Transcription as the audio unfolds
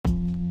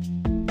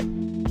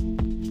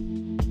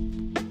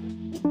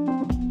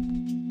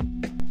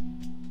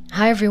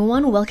Hi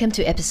everyone, welcome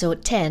to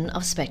episode 10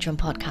 of Spectrum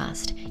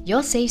Podcast,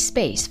 your safe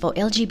space for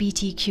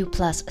LGBTQ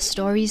plus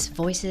stories,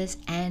 voices,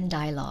 and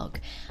dialogue.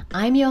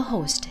 I'm your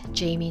host,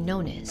 Jamie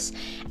Nonis,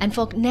 and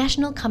for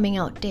National Coming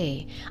Out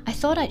Day, I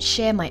thought I'd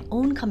share my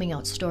own coming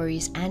out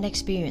stories and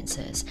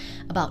experiences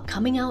about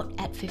coming out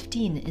at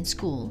 15 in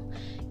school,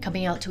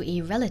 coming out to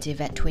a relative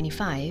at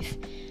 25,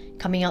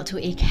 coming out to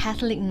a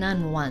Catholic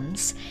nun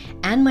once,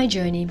 and my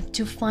journey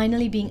to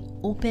finally being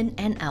open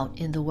and out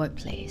in the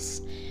workplace.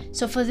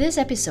 So for this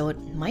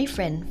episode, my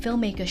friend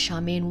filmmaker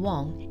Charmaine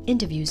Wong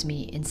interviews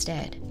me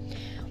instead.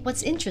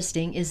 What's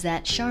interesting is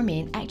that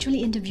Charmaine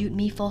actually interviewed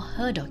me for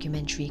her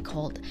documentary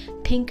called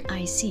Pink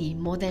I See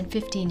more than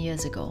 15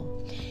 years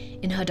ago.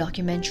 In her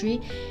documentary,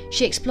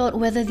 she explored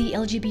whether the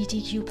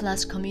LGBTQ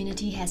plus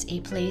community has a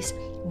place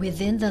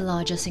within the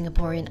larger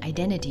Singaporean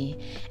identity,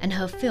 and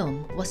her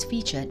film was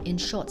featured in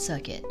Short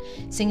Circuit,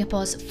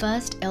 Singapore's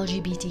first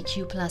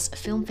LGBTQ plus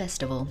film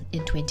festival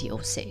in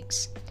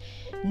 2006.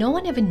 No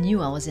one ever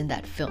knew I was in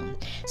that film,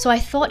 so I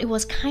thought it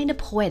was kind of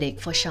poetic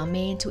for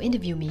Charmaine to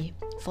interview me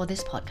for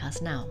this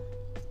podcast now.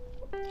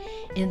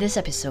 In this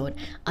episode,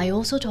 I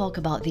also talk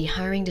about the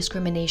hiring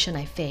discrimination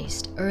I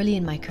faced early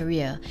in my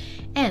career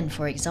and,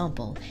 for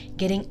example,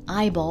 getting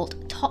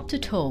eyeballed top to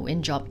toe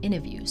in job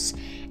interviews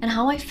and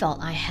how I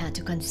felt I had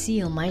to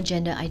conceal my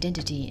gender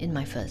identity in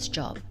my first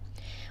job.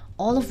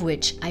 All of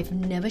which I've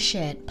never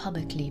shared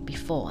publicly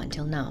before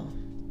until now.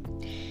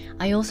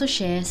 I also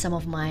share some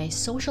of my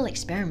social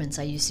experiments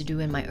I used to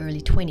do in my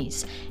early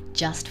 20s,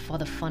 just for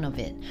the fun of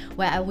it,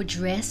 where I would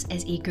dress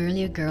as a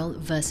girlier girl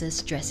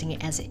versus dressing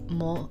as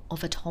more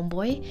of a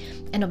tomboy,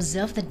 and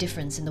observe the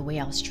difference in the way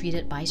I was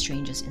treated by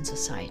strangers in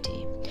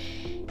society.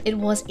 It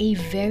was a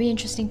very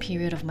interesting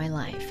period of my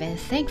life, and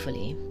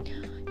thankfully,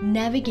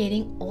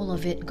 navigating all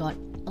of it got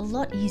a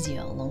lot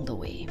easier along the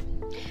way.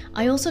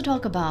 I also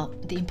talk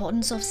about the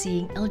importance of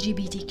seeing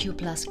LGBTQ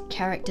plus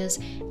characters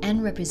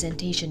and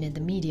representation in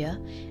the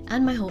media,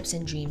 and my hopes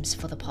and dreams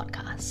for the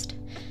podcast.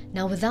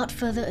 Now, without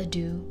further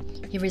ado,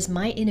 here is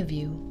my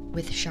interview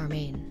with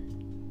Charmaine.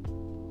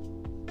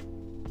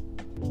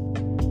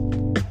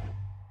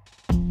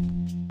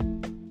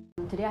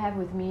 Today I have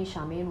with me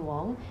Charmaine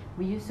Wong.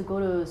 We used to go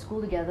to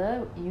school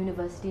together,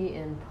 university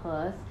in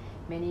Perth,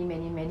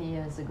 many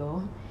years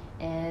ago.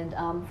 And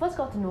first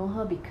got to know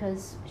her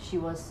because she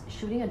was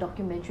shooting a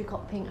documentary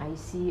called Pink I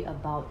See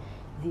about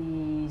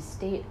the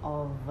state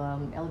of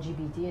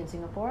LGBT in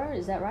Singapore.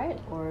 Is that right?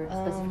 Or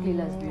specifically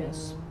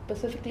lesbians?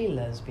 Specifically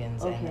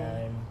lesbians, okay.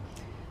 And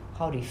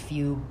how they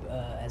feel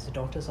as the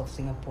daughters of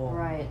Singapore.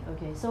 Right,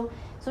 okay. So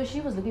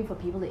she was looking for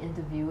people to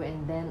interview,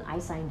 and then I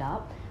signed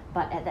up.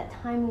 But at that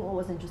time, what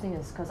was interesting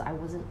is because I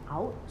wasn't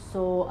out,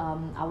 so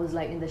I was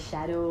like in the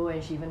shadow,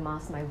 and she even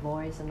masked my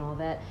voice and all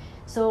that.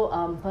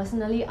 So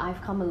personally, I've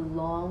come a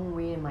long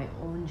way in my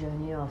own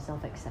journey of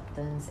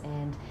self-acceptance,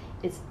 and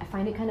I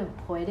find it kind of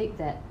poetic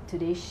that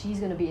today she's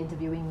going to be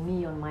interviewing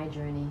me on my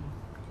journey.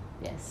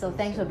 Yes, so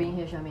thanks for being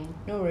here, Charmaine.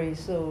 No worries.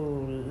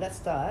 So let's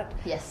start.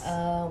 Yes.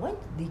 When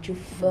did you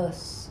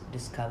first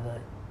discover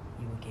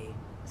you were gay?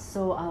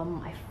 So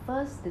I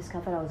first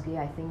discovered I was gay,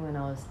 I think, when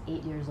I was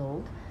 8 years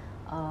old.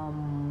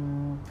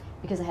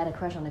 Because I had a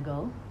crush on a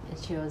girl.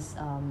 She was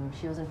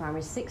in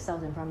primary 6, I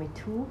was in primary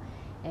 2,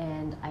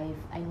 and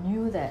I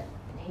knew that,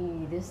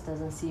 hey, this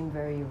doesn't seem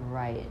very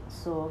right.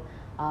 So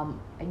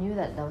I knew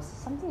that there was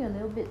something a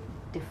little bit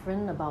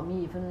different about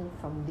me even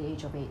from the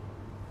age of 8.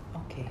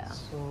 Okay, yeah.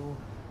 So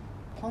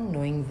upon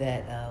knowing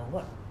that,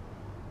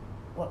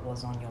 what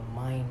was on your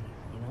mind,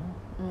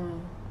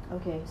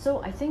 Okay,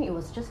 so I think it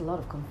was just a lot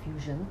of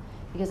confusion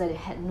because I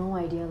had no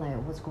idea like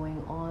what's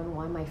going on,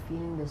 why am I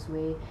feeling this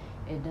way.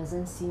 It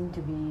doesn't seem to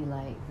be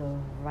like the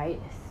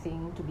right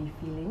thing to be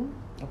feeling.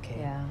 Okay.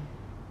 Yeah.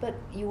 But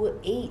you were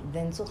 8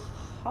 then, so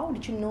how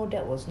did you know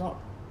that was not,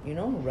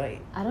 right?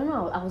 I don't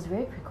know. I was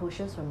very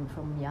precocious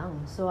from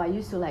young. So I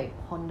used to like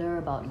ponder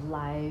about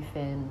life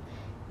and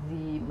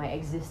my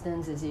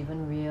existence is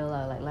even real.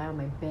 I like lie on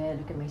my bed,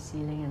 look at my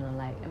ceiling, and I'm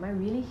like, am I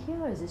really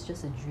here or is this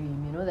just a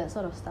dream? That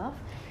sort of stuff.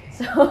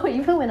 So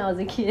even when I was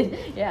a kid,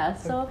 yeah.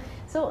 So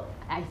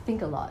I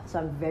think a lot. So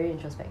I'm very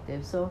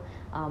introspective. So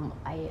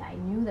I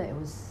knew that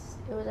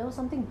there was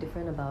something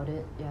different about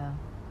it. Yeah.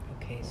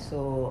 Okay. Yeah.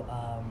 So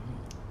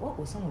what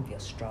were some of your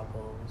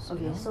struggles?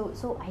 Okay.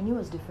 So I knew it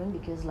was different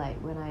because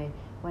like when I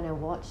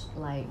watched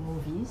like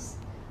movies,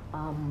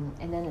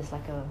 and then it's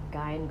like a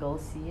guy and girl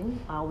scene.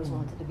 I always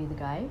wanted to be the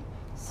guy.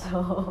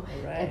 So,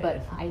 right.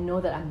 But I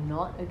know that I'm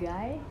not a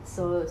guy.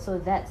 So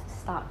that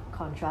stark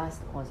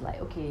contrast was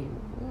like, okay,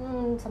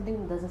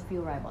 something doesn't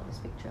feel right about this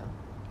picture.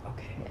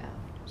 Okay. Yeah.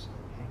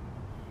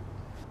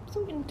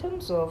 So in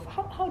terms of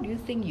how do you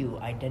think you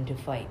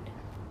identified,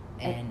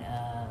 and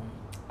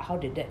how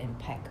did that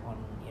impact on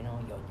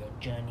your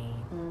journey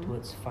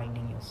towards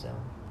finding yourself?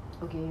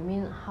 Okay, you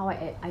mean how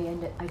I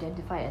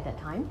identified at that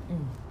time?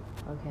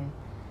 Okay.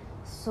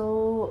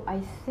 So I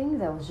think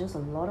there was just a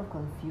lot of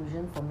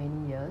confusion for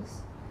many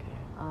years. Okay.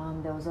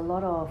 There was a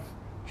lot of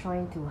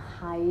trying to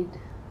hide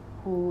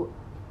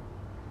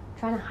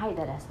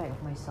that aspect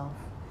of myself.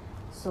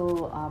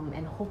 So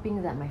and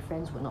hoping that my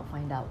friends would not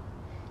find out.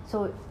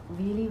 So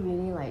really,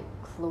 really like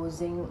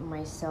closing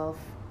myself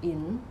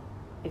in,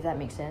 if that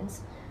makes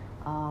sense.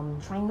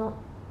 Trying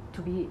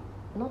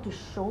not to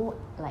show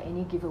like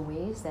any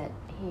giveaways that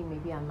hey,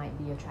 maybe I might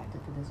be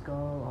attracted to this girl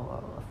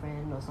or a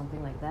friend or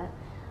something like that,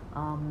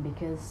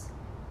 because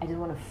I didn't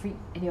want to freak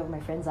any of my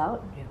friends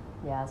out.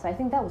 Yeah, so I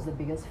think that was the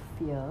biggest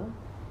fear.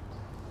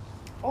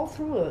 All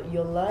through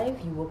your life,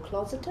 you were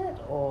closeted,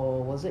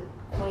 or was it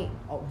quite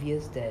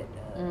obvious that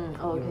you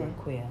were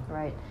queer?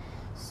 Right.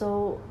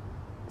 So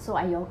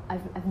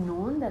I've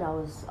known that I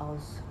was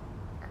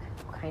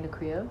kind of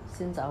queer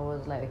since I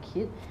was like a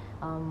kid.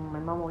 My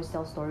mom always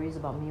tells stories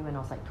about me when I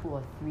was like 2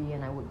 or 3,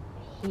 and I would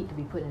hate to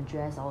be put in a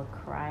dress. I would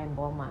cry and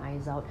bawl my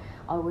eyes out.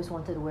 I always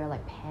wanted to wear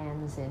like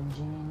pants and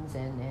jeans,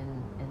 and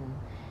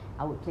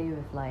I would play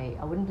with like,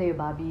 I wouldn't play with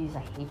Barbies. I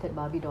hated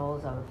Barbie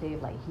dolls. I would play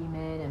with like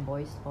He-Man and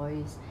boys'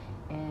 toys.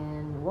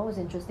 And what was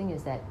interesting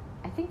is that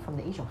I think from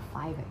the age of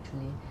 5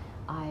 actually,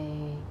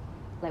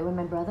 like when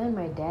my brother and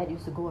my dad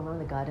used to go around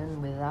the garden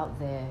without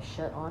their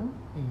shirt on,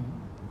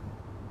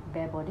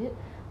 bare-bodied,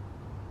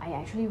 I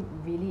actually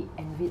really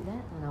envied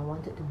that, and I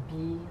wanted to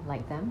be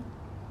like them.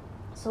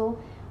 So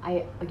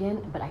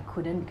but I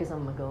couldn't because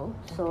I'm a girl.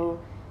 So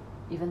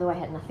even though I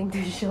had nothing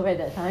to show at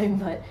that time,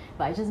 but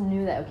I just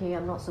knew that okay,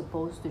 I'm not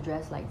supposed to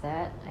dress like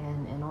that,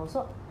 and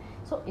also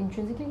so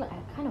intrinsically, like I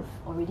kind of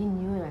already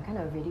knew, and I kind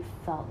of already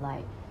felt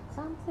like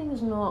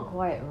something's not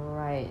quite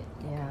right.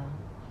 Yeah.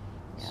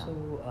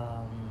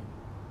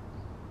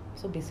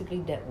 So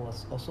basically that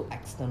was also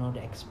external.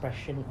 The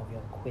expression of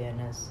your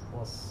queerness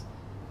was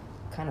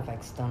kind of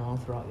external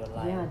throughout your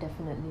life. Yeah,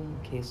 definitely.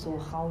 Okay, so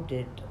how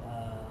did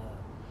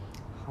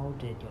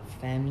your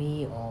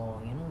family,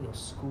 or your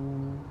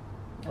school,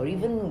 or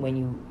even when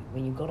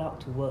you got out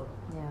to work,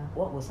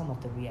 what were some of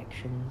the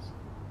reactions?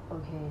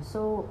 Okay,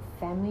 so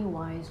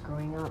family-wise,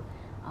 growing up,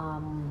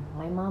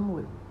 my mom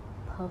would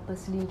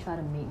purposely try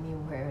to make me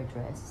wear a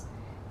dress.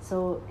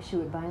 So she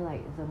would buy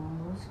like the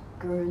most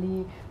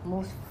girly,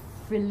 most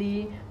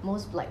frilly,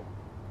 most like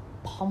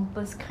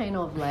pompous kind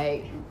of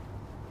like,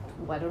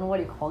 I don't know what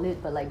you call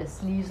it, but like the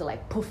sleeves are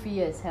like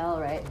puffy as hell,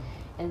 right?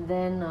 And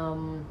then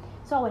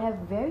so I would have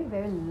very,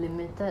 very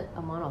limited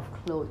amount of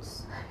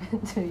clothes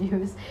to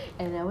use,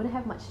 and I wouldn't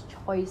have much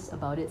choice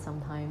about it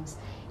sometimes.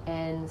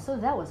 And so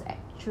that was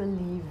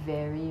actually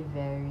very,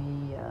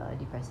 very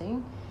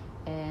depressing.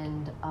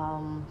 And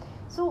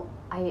so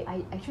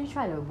I actually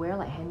tried to wear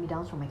like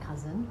hand-me-downs from my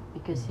cousin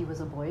because he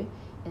was a boy,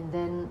 and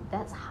then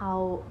that's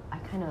how I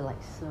kind of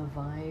like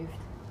survived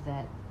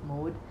that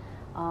mode.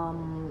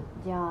 And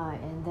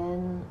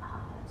then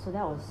so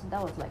that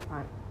was like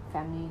my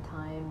family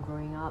time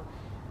growing up.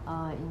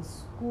 In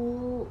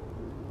school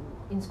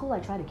I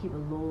try to keep a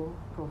low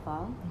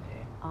profile.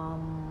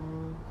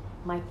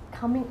 My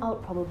coming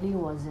out probably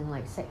was in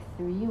like Sec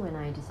 3 when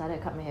I decided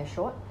to cut my hair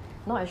short.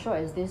 Not as short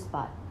as this,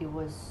 but it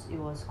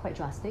was quite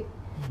drastic.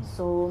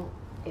 So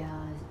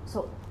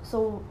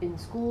in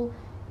school,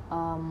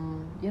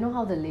 you know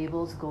how the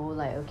labels go,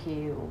 like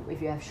okay,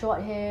 if you have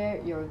short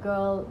hair, you're a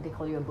girl, they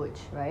call you a butch,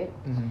 right?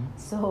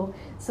 So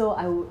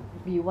I would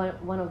be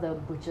one of the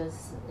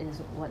butches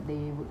is what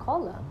they would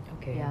call her.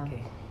 Okay.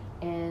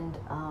 And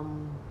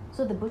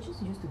so the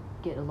butchers used to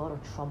get a lot of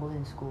trouble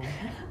in school.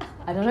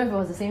 I don't know if it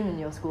was the same in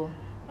your school.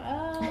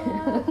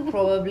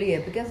 Probably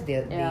because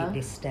they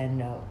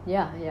stand out.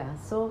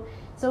 So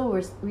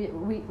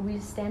we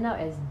stand out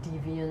as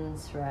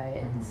deviants,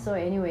 right? So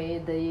anyway,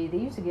 they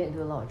used to get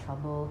into a lot of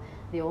trouble.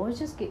 They always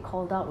just get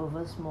called out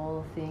over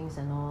small things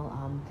and all.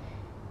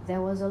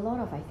 There was a lot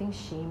of, I think,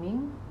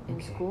 shaming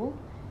in school,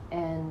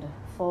 and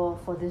for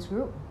this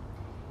group.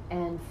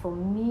 And for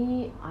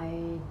me,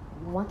 I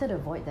wanted to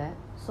avoid that,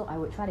 so I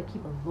would try to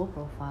keep a low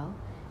profile,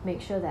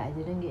 make sure that I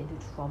didn't get into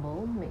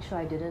trouble, make sure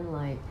I didn't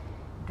like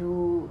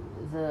do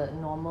the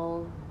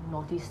normal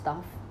naughty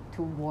stuff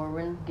to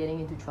warrant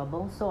getting into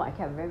trouble. So I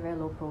kept very, very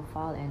low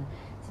profile, and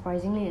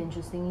surprisingly,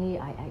 interestingly,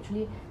 I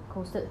actually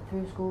coasted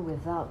through school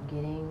without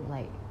getting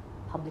like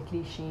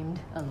publicly shamed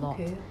a lot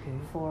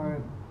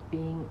for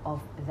being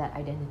of that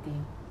identity.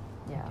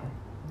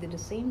 Did the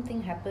same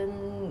thing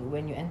happen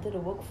when you entered the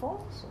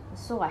workforce?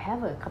 So I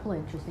have a couple of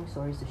interesting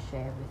stories to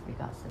share with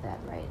regards to that,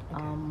 right?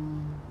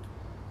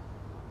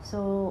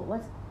 So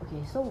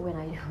when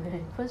I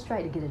first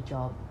tried to get a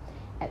job,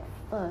 at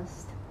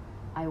first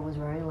I was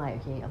wearing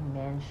like a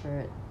man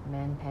shirt,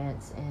 man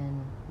pants,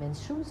 and men's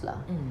shoes lah.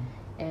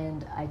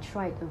 And I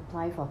tried to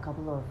apply for a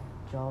couple of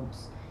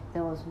jobs.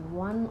 There was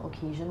one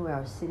occasion where I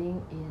was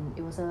sitting in,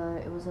 it was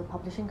a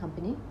publishing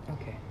company.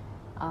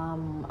 I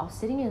was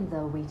sitting in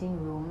the waiting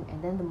room,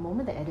 and then the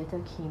moment the editor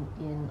came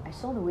in, I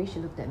saw the way she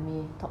looked at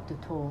me top to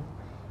toe,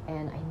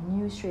 and I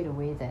knew straight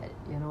away that,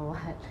 you know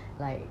what,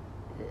 like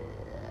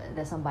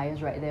there's some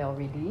bias right there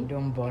already.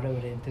 Don't bother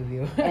with the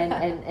interview.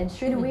 and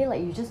straight away,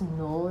 like you just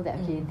know that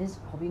okay, this is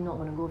probably not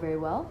going to go very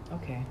well.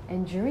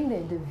 And during the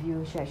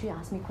interview, she actually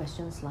asked me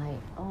questions like,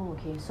 oh,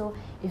 okay, so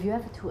if you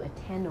have to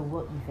attend a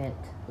work event,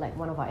 like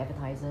one of our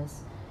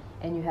advertisers,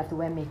 and you have to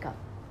wear makeup,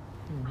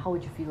 how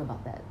would you feel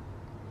about that?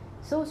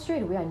 So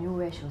straight away I knew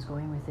where she was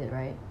going with it,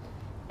 right?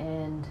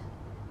 And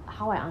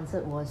how I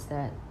answered was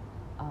that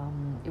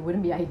it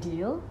wouldn't be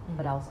ideal,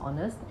 but I was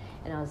honest,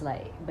 and I was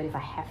like, but if I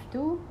have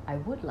to, I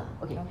would lah.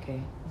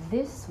 Okay.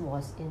 This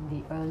was in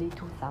the early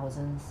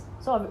 2000s,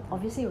 so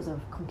obviously it was a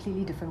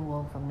completely different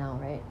world from now,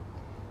 right?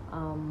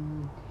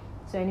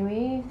 So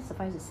anyway,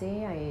 suffice to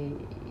say, I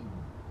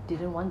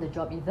didn't want the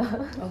job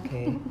either.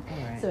 Okay.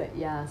 All right. So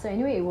yeah, so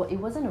anyway, it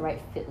wasn't the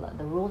right fit lah.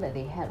 The role that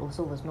they had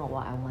also was not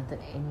what I wanted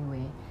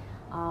anyway.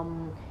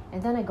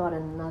 And then I got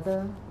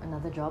another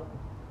job.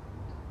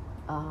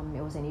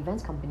 It was an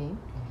events company,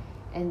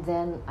 and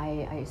then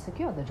I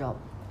secured the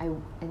job.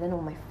 And then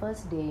on my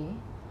first day,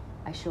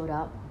 I showed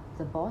up.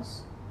 The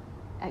boss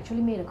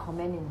actually made a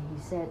comment, and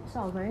he said, so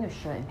I was wearing a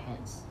shirt and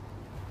pants,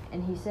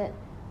 and he said,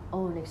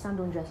 "Oh, next time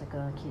don't dress like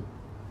a kid."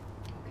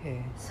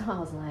 Okay. So I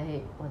was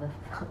like, what the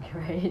fuck,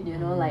 right? You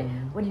know, like,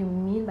 what do you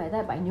mean by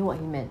that? But I knew what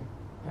he meant,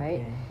 right?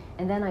 Okay.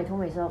 And then I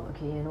told myself,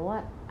 okay, you know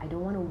what? I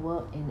don't want to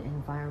work in an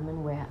environment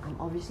where I'm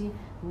obviously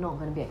not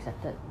going to be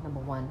accepted, number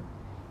one.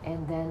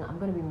 And then I'm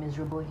going to be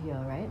miserable here,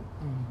 right?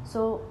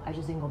 So I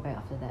just didn't go back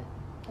after that.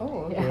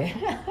 Oh, okay.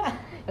 Yeah.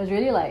 It was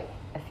really like,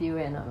 F you,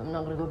 and I'm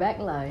not going to go back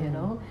lah, you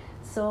know?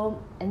 So,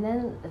 and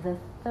then the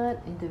third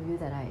interview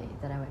that I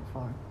went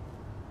for,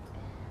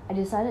 I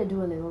decided to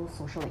do a little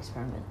social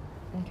experiment.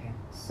 Okay.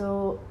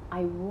 So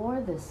I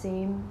wore the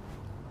same,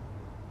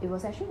 it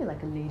was actually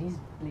like a lady's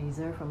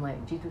blazer from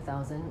like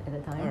G2000 at the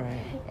time.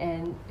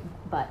 Alright.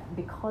 But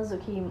because,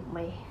 okay,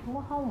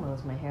 how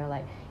was my hair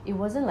like? It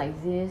wasn't like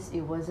this, it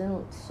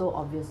wasn't so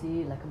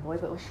obviously like a boy,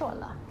 but it was short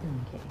lah.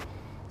 Okay.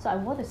 So I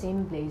wore the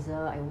same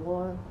blazer, I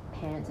wore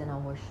pants and I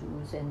wore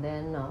shoes, and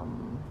then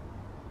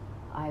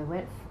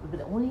but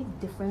the only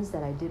difference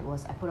that I did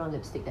was I put on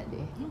lipstick that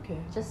day. Okay.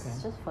 Just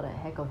for the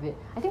heck of it.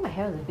 I think my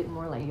hair was a bit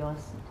more like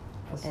yours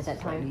at that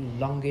time.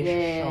 Longish,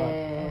 short.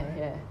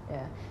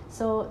 Yeah.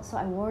 So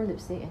I wore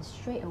lipstick, and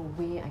straight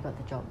away I got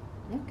the job.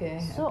 Okay.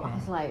 So I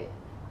was like,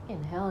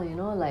 in hell, you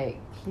know, like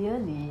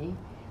clearly,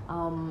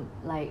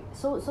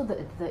 so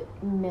the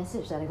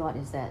message that I got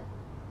is that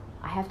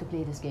I have to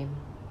play this game.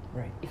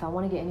 Right. If I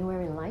want to get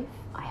anywhere in life,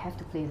 I have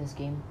to play this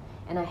game,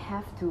 and I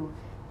have to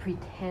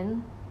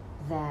pretend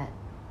that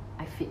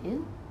I fit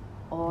in,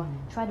 or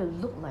try to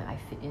look like I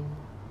fit in.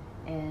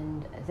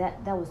 And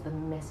that was the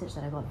message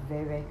that I got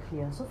very, very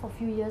clear. So for a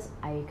few years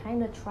I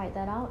kind of tried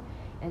that out,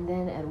 and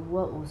then at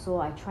work also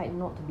I tried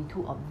not to be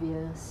too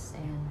obvious,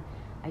 and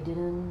I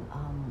didn't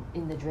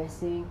in the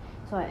dressing,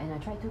 I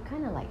tried to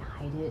kind of like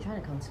hide it,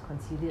 trying to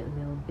conceal it a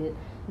little bit,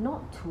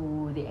 not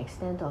to the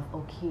extent of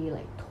okay,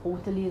 like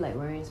totally like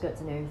wearing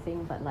skirts and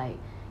everything, but like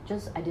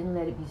just I didn't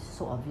let it be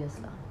so obvious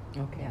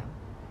lah. Okay. Yeah.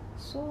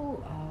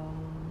 So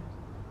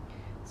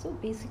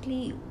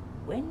basically,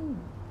 when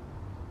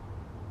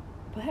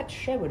perhaps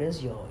share with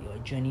us your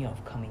journey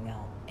of coming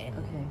out and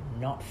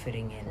not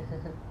fitting in.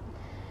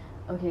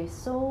 Okay,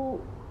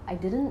 so I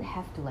didn't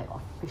have to like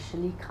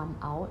officially come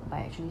out by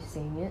actually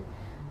saying it,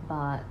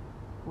 but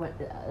when,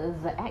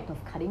 the act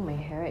of cutting my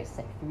hair at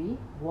Sec 3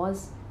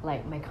 was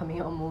like my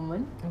coming out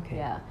moment. Okay.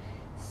 Yeah.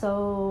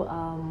 So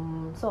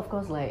of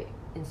course, like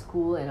in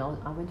school, and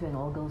I went to an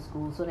all-girls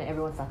school, so then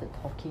everyone started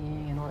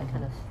talking and all that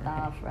kind of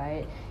stuff,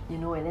 right? You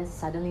know, and then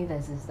suddenly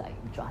there's this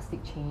like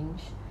drastic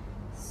change.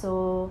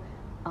 So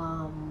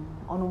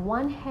on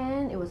one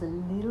hand, it was a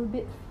little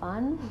bit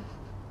fun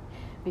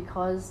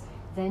because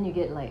then you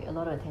get like a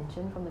lot of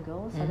attention from the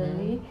girls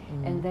suddenly,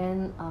 and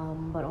then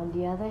but on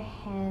the other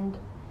hand,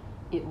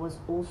 it was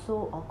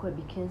also awkward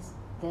because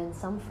then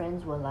some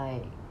friends were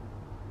like,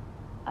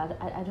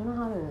 I don't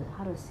know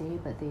how to say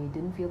it, but they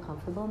didn't feel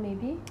comfortable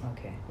maybe.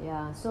 Okay.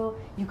 Yeah, so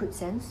you could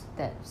sense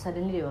that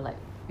suddenly they were like,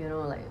 you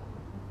know, like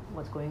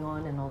what's going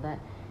on and all that.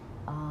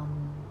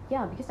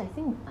 Yeah, because I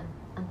think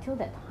until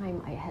that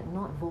time I had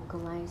not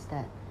vocalized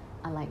that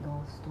I like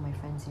girls to my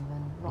friends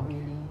even. Not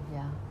really,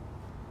 yeah.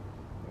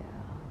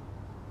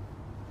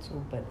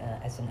 So, but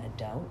as an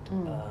adult,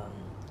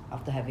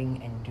 after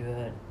having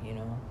endured, you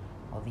know,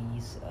 all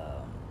these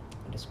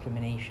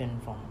discrimination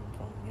from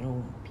you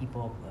know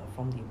people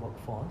from the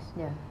workforce,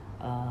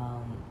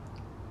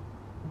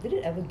 did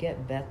it ever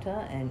get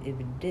better? And if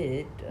it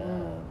did,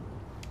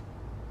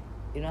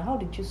 you know, how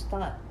did you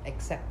start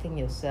accepting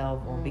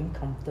yourself or being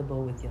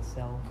comfortable with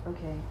yourself?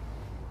 Okay,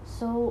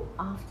 so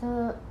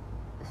after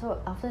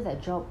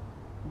that job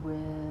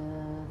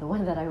with the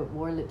one that I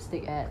wore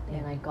lipstick at,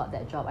 and I got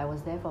that job, I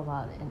was there for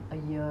about a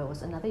year. It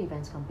was another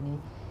events company.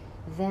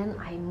 Then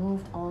I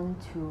moved on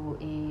to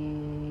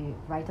a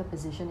writer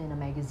position in a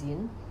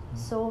magazine.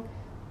 So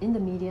in the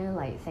media,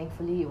 like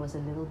thankfully it was a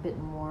little bit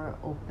more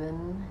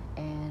open,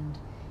 and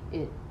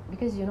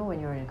because you know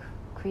when you're in a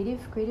creative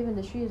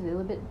industry, is a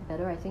little bit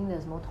better. I think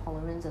there's more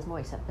tolerance, there's more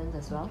acceptance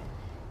as well.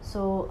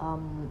 So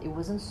it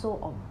wasn't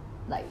so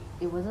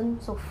it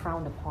wasn't so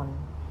frowned upon.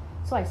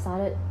 So I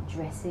started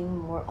dressing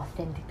more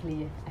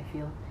authentically, I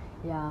feel.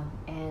 Yeah,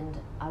 and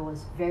I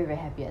was very, very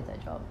happy at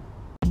that job.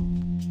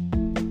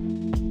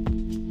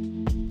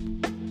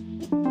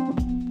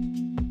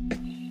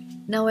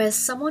 Now, as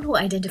someone who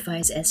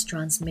identifies as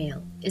trans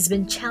male, it's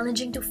been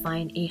challenging to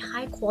find a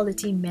high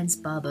quality men's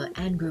barber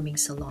and grooming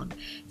salon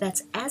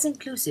that's as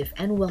inclusive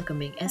and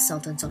welcoming as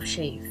Sultans of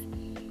Shave.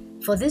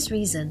 For this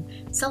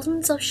reason,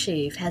 Sultans of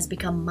Shave has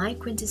become my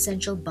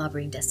quintessential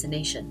barbering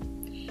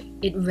destination.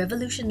 It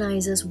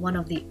revolutionizes one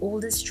of the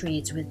oldest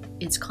trades with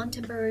its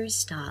contemporary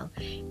style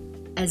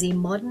as a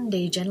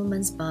modern-day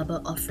gentleman's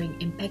barber offering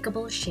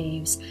impeccable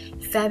shaves,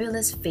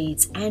 fabulous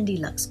fades, and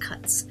deluxe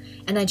cuts,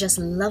 and I just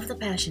love the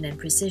passion and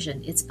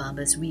precision its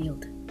barbers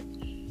wield.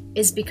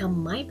 It's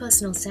become my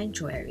personal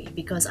sanctuary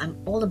because I'm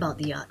all about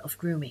the art of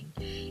grooming.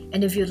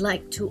 And if you'd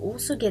like to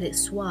also get it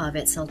suave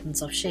at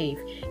Sultans of Shave,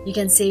 you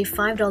can save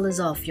 $5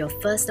 off your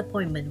first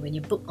appointment when you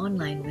book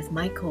online with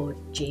my code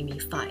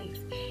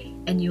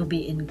JAMIE5. And you'll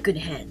be in good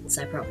hands,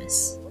 I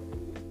promise.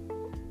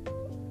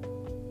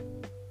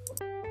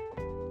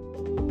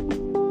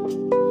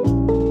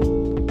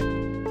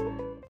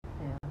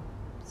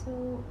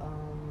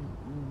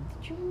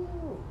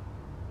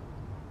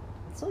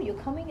 So your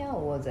coming out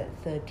was at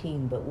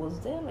 13, but was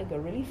there like a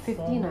really 15,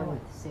 formal... I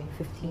would say.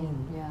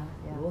 15. Yeah.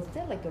 Was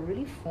there like a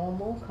really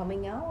formal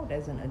coming out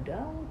as an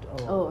adult?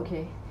 Or? Oh,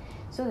 okay.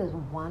 So there's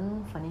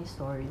one funny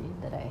story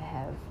that I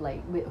have.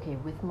 Like,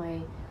 with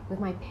my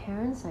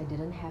parents, I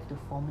didn't have to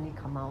formally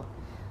come out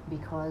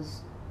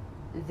because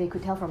they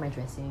could tell from my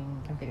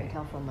dressing. They could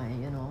tell from my,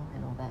 and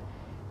all that.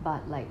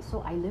 But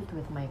so I lived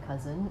with my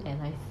cousin,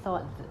 and I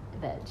thought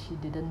that she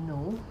didn't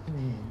know.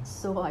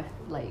 So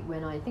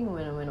when I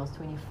was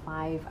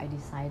 25, I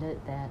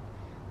decided that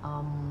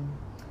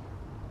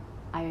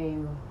I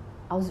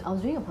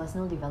was doing a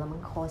personal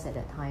development course at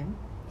that time.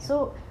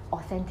 So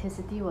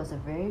authenticity was a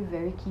very,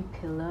 very key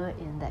pillar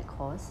in that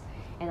course,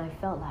 and I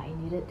felt like I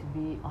needed to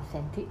be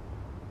authentic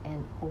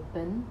and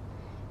open,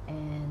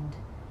 and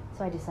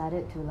so I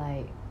decided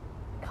to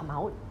come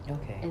out.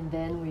 Okay. And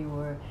then we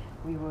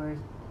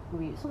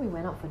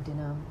went out for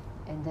dinner,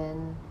 and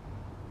then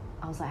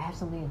I was like, I have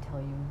something to tell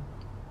you,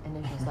 and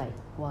then she was like,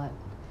 what?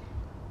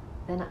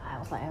 Then I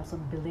was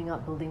building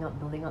up to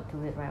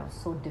it, right? It was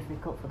so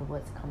difficult for the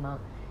words to come out,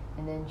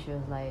 and then she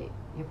was like,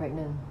 you're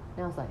pregnant.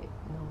 And I was like,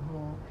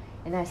 no.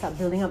 And then I started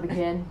building up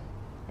again,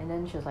 and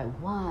then she was like,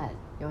 what?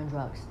 You're on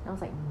drugs. And I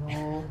was like,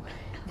 no.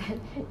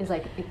 It's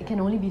like, it can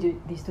only be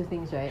these two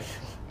things, right?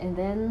 And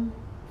then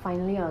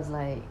finally I was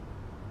like,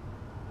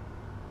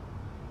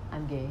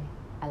 I'm gay,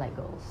 I like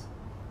girls.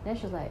 Then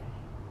she was like,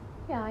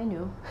 yeah, I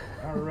knew.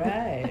 All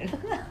right.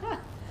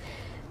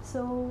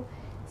 So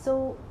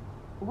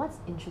what's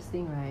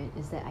interesting, right,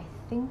 is that I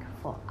think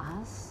for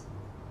us,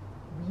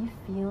 we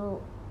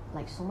feel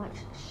like so much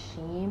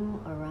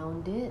shame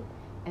around it,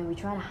 and we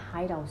try to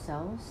hide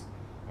ourselves.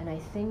 And I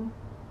think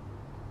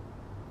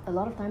a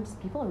lot of times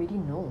people already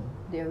know,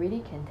 they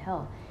already can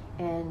tell.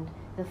 And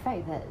the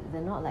fact that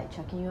they're not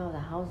chucking you out of the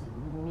house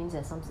means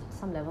there's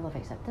some level of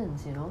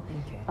acceptance,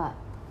 Okay. But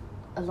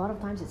a lot of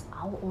times it's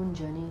our own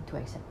journey to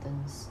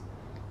acceptance.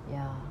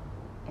 Yeah.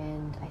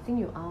 And I think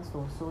you asked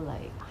also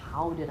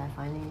how did I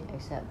finally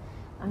accept?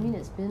 I mean,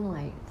 it's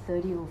been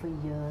 30 over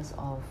years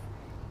of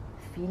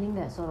feeling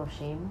that sort of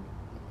shame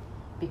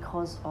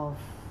because of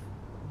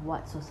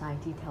what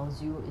society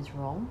tells you is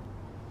wrong,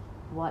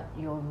 what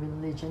your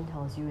religion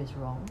tells you is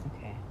wrong.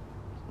 Okay.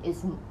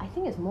 I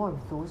think it's more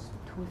of those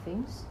two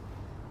things.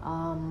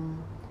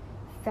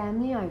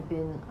 Family,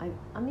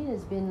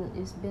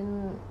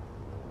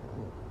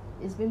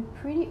 it's been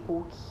pretty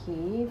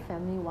okay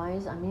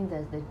family-wise. I mean,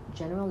 the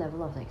general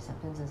level of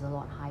acceptance is a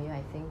lot higher,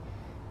 I think,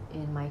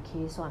 in my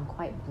case, so I'm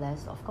quite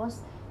blessed. Of course,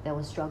 there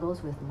were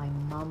struggles with my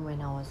mom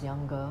when I was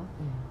younger,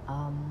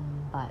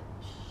 but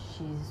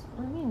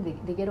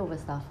they get over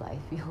stuff, I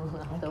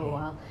feel, after a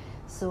while.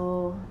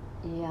 So,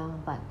 yeah,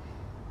 but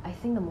I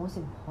think the most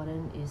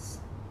important is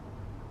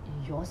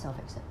your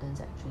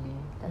self-acceptance, actually.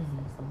 That's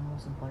the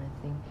most important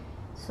thing.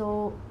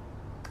 So,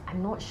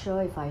 I'm not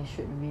sure if I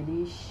should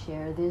really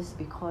share this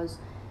because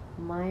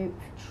my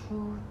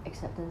true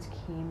acceptance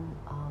came,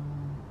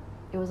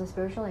 it was a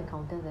spiritual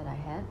encounter that I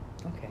had.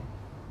 Okay.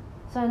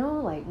 So I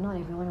know not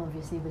everyone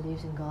obviously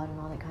believes in God and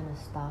all that kind of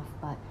stuff,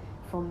 but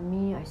for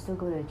me, I still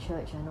go to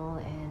church and all,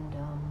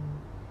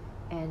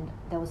 and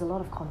there was a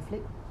lot of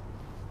conflict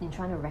in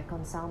trying to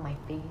reconcile my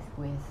faith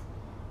with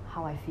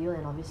how I feel,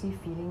 and obviously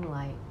feeling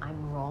like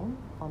I'm wrong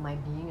or my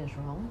being is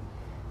wrong.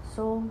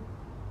 So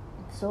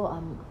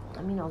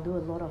I'll do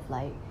a lot of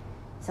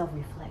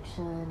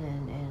self-reflection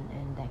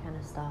and that kind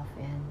of stuff,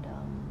 and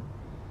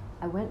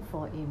I went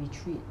for a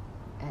retreat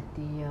at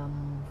the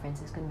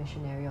Franciscan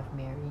Missionary of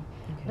Mary.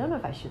 Okay. I don't know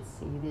if I should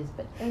say this,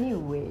 but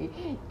anyway,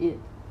 it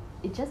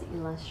just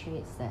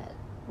illustrates that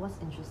what's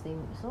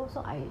interesting. So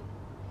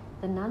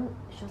the nun,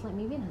 she was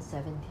maybe in her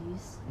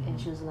 70s, and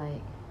she was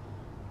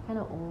kind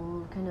of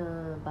old,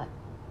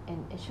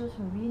 and she was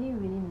really,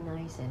 really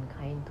nice and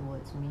kind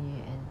towards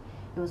me, and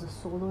it was a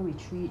solo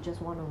retreat,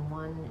 just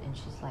one-on-one, and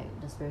she's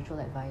the spiritual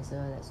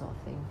advisor, that sort of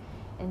thing.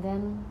 And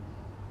then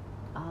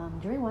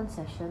during one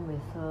session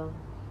with her,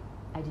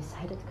 I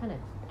decided to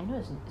I know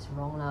it's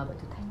wrong but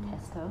to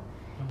test her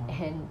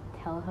and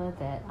tell her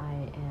that I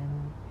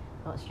am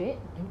not straight.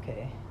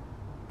 Okay.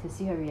 to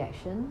see her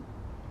reaction,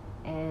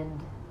 and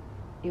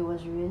it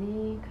was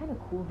really kind of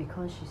cool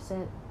because she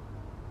said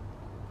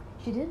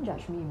she didn't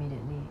judge me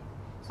immediately.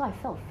 So I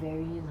felt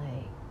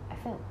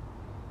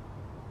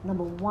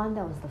number one,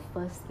 that was the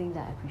first thing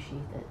that I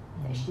appreciated,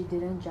 that she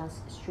didn't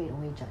just straight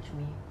away judge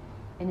me.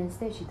 And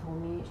instead she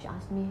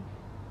asked me,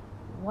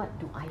 what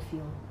do I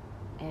feel?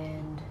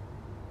 And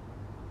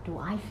do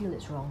I feel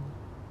it's wrong?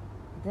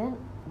 Then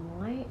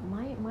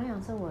my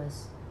answer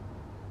was,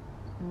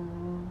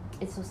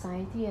 it's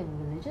society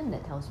and religion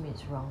that tells me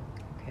it's wrong.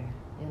 Okay.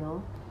 You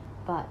know?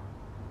 But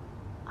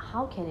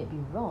how can it be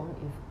wrong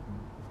if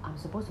I'm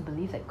supposed to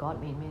believe that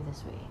God made me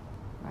this way,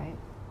 right?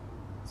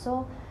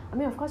 So, I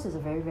mean, of course, it's a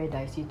very, very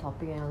dicey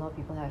topic, and a lot of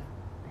people have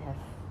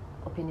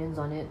opinions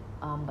on it.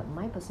 But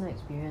my personal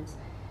experience,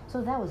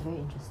 so that was very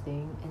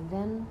interesting. And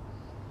then,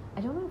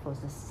 I don't know if it was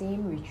the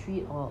same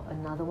retreat or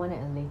another one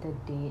at a later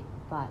date,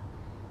 but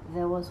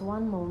there was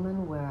one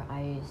moment where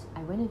I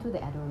went into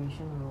the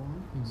adoration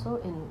room. So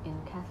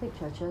in Catholic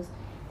churches,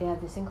 they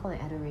have this thing called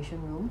an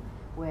adoration room,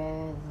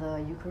 where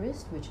the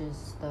Eucharist, which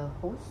is the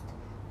host,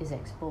 is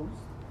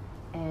exposed.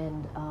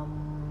 And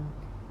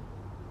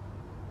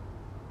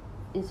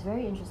it's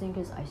very interesting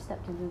because I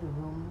stepped into the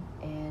room,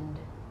 and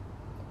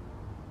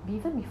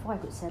even before I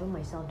could settle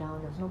myself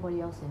down, there was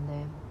nobody else in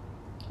there.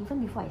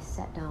 Even before I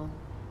sat down,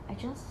 I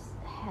just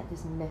had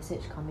this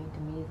message coming to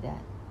me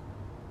that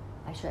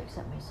I should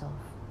accept myself.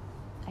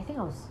 I think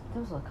there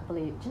was a couple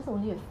of, just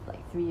only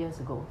like 3 years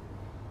ago,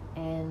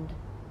 and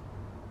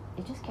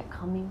it just kept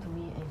coming to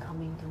me,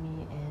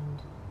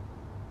 and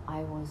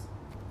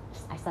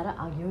I started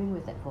arguing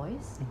with that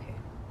voice. Okay.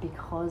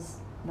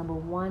 Because number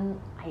one,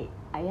 I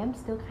am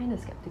still kind of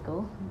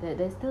skeptical.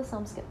 There's still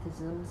some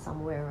skepticism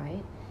somewhere,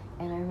 right?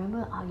 And I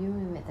remember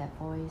arguing with that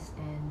voice,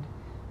 and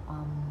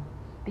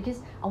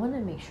because I wanted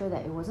to make sure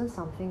that it wasn't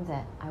something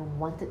that I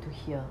wanted to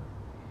hear.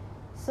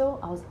 So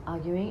I was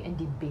arguing and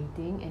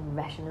debating and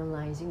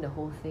rationalizing the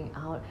whole thing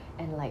out,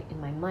 and like in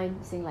my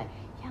mind saying like,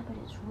 yeah, but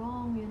it's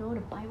wrong, you know,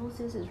 the Bible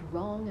says it's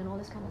wrong and all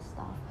this kind of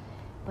stuff.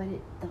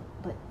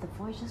 But the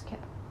voice just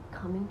kept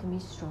coming to me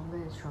stronger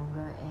and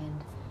stronger,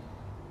 and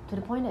to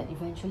the point that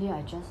eventually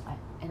I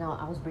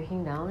was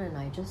breaking down, and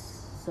I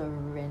just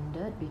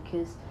surrendered,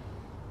 because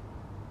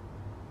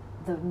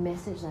the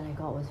message that I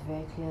got was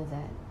very clear,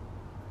 that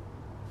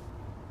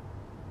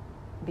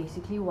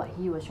basically what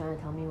he was trying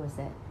to tell me was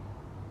that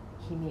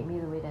he made me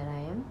the way that I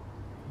am,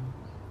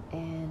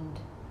 and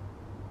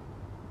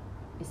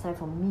it's time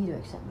for me to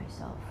accept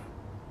myself.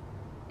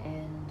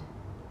 And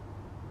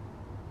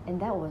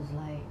that was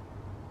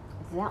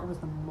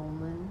the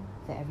moment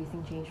that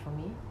everything changed for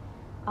me.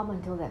 Up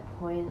until that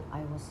point,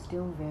 I was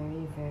still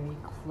very, very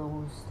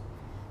closed.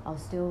 I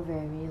was still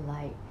very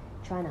like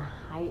trying to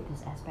hide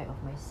this aspect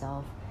of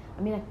myself.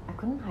 I mean, I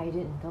couldn't hide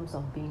it in terms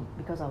of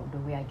because of the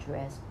way I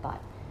dressed,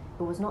 but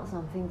it was not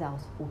something that I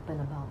was open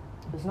about.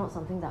 It was not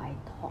something that I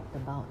talked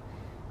about.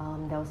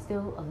 There was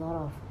still a lot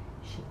of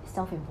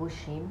self-imposed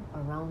shame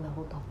around the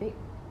whole topic.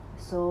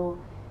 So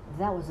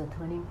that was a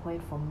turning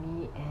point for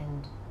me,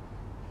 and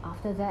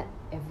after that,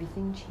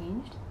 everything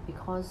changed,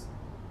 because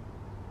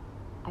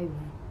I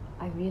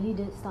really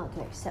did start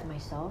to accept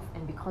myself,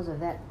 and because of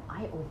that,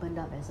 I opened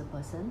up as a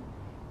person,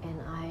 and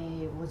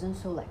I wasn't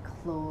so like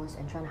closed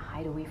and trying to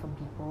hide away from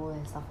people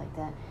and stuff like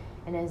that.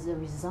 And as a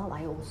result,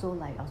 I also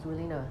I was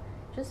willing to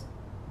just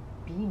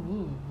be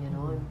me, you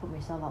know, and put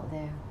myself out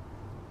there.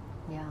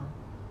 Yeah.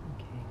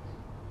 Okay.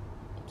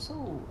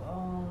 So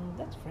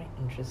that's very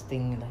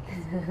interesting.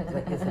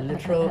 Like it's a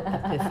literal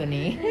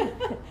epiphany.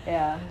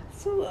 Yeah.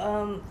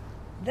 So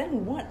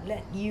then, what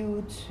led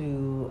you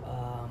to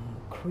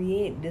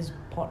create this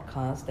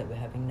podcast that we're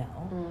having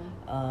now?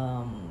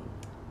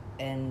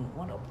 And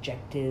what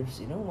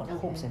objectives, what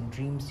hopes and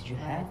dreams did you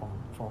have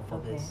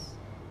for this?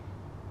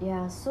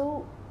 Yeah,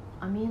 so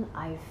I mean,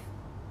 I've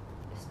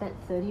spent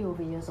 30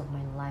 over years of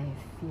my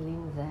life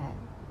feeling that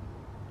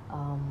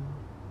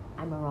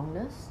I'm a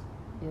wrongness,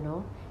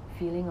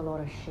 feeling a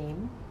lot of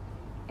shame,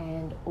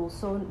 and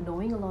also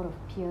knowing a lot of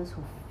peers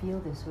who feel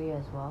this way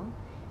as well.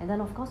 And then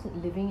of course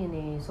living in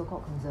a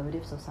so-called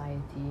conservative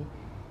society,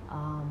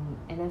 and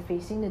then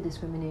facing the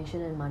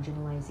discrimination and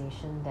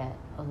marginalization that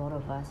a lot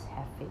of us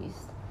have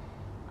faced.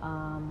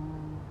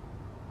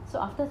 So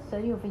after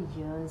 30 over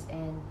years,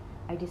 and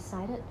I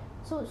decided,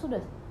 so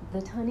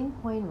the turning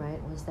point,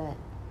 right, was that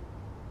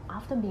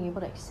after being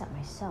able to accept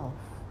myself,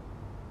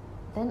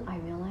 then I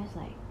realized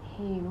like,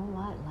 hey, you know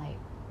what, like,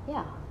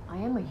 yeah, I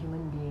am a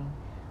human being,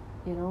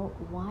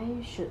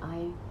 why should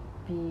I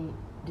be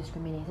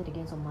discriminated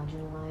against or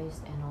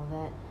marginalized and all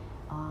that?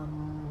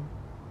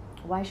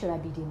 Why should I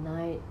be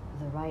denied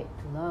the right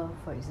to love,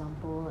 for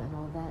example, and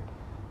all that?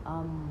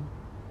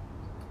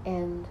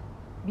 And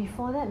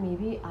before that,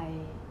 maybe I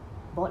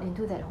bought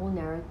into that whole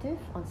narrative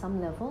on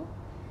some level.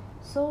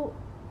 So,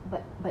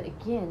 but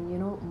again,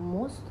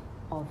 most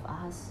of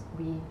us,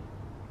 we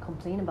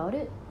complain about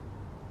it.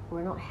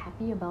 We're not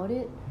happy about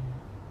it.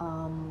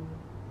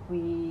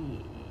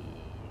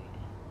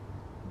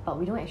 But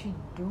we don't actually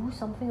do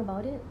something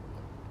about it.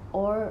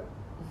 Or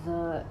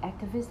the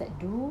activists that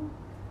do,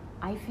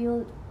 I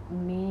feel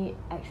may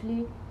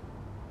actually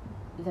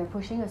they're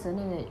pushing a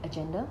certain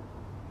agenda,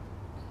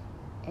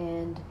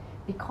 and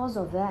because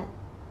of that,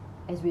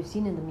 as we've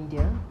seen in the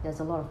media, there's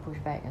a lot of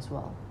pushback as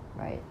well,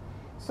 right?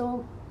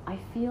 So I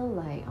feel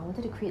like I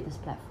wanted to create this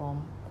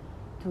platform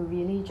to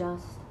really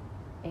just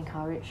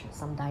encourage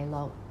some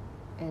dialogue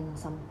and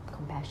some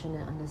compassion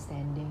and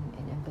understanding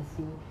and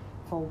empathy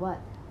for what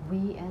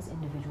we as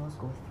individuals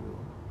go through.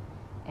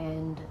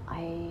 And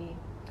I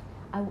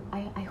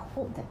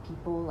hope that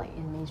people like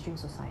in mainstream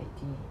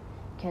society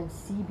can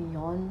see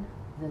beyond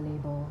the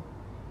label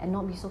and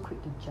not be so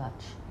quick to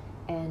judge,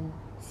 and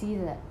see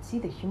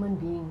the human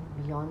being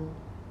beyond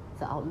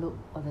the outlook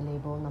or the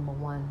label, number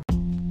one.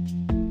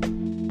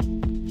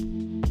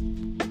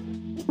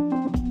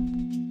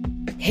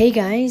 Hey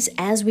guys,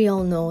 as we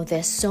all know,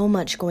 there's so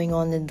much going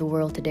on in the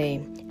world today,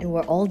 and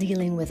we're all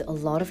dealing with a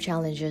lot of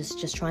challenges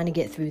just trying to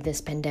get through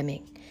this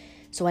pandemic.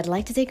 So I'd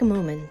like to take a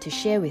moment to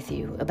share with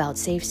you about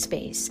Safe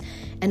Space,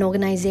 an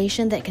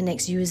organization that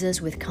connects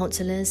users with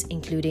counselors,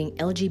 including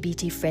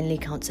LGBT-friendly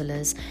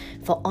counselors,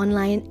 for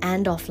online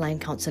and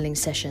offline counseling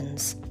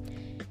sessions.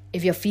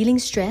 If you're feeling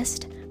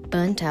stressed,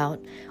 burnt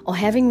out, or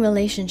having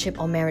relationship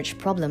or marriage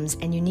problems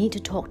and you need to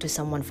talk to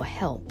someone for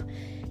help,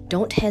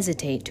 don't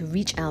hesitate to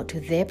reach out to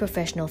their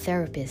professional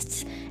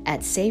therapists at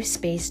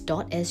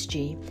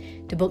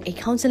safespace.sg to book a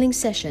counseling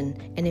session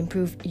and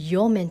improve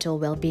your mental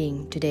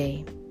well-being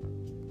today.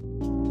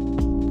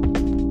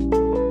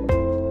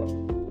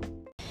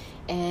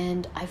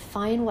 And I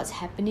find what's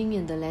happening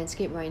in the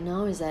landscape right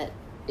now is that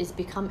it's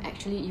become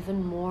actually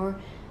even more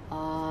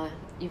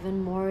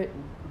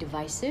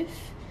divisive.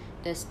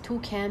 There's two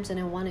camps and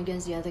then one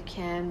against the other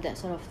camp, that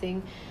sort of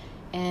thing.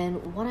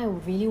 And what I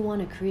really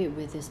want to create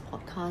with this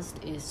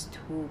podcast is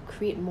to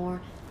create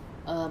more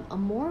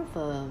of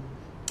a,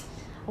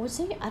 I would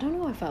say, I don't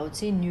know if I would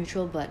say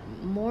neutral, but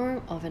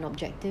more of an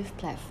objective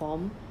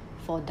platform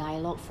for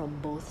dialogue from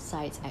both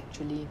sides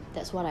actually.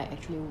 That's what I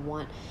actually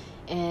want.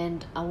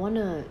 And I want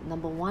to,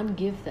 number one,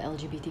 give the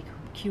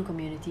LGBTQ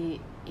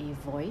community a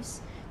voice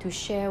to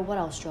share what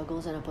our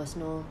struggles and our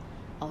personal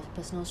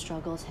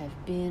struggles have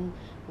been,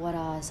 what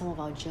are some of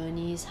our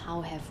journeys,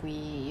 how have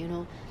we,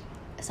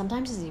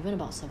 sometimes it's even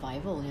about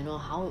survival,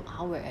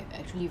 how we're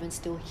actually even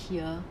still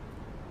here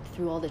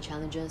through all the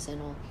challenges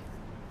and all.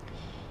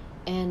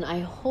 And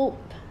I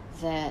hope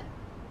that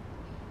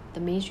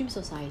the mainstream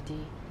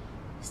society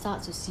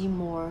starts to see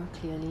more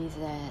clearly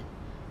that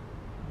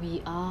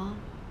we are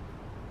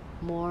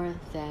more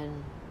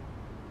than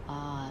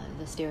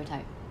the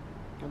stereotype,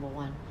 number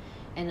one.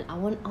 And I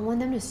want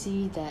them to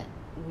see that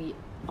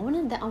I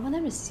want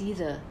them to see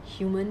the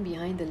human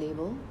behind the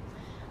label.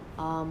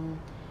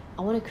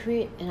 I want to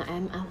create, and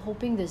I'm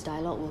hoping this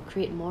dialogue will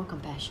create more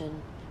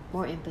compassion,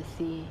 more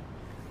empathy,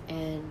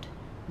 and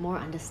more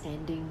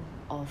understanding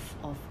of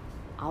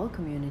our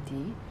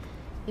community.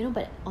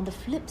 But on the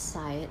flip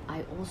side,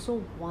 I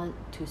also want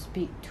to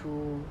speak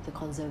to the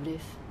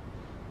conservative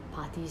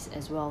parties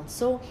as well.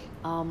 So,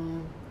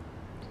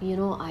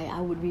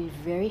 I would be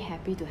very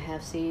happy to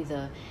have, say,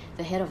 the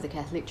head of the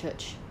Catholic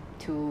Church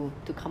to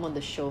come on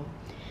the show.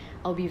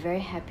 I'll be very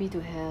happy to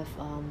have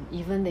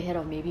even the head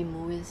of maybe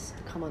MUIS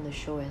to come on the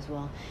show as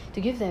well,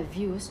 to give their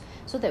views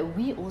so that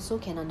we also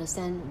can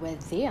understand where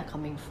they are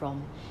coming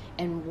from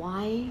and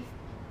why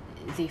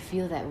they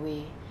feel that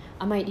way.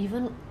 I might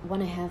even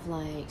want to have,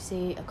 like,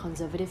 say, a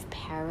conservative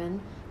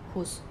parent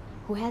who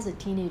has a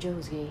teenager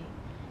who's gay,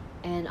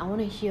 and I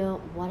want to hear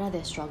what are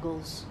their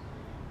struggles,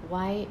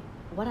 what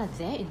are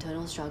their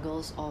internal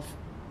struggles of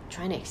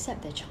trying to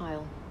accept their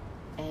child.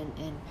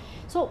 And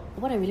so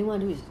what I really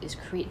want to do is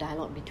create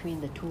dialogue between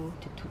the two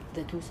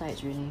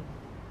sides, really.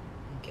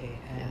 Okay.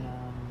 And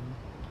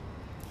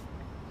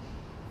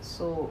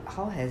so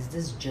how has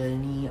this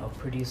journey of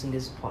producing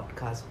this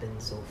podcast been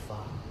so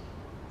far?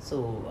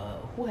 So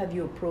who have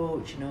you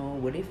approached?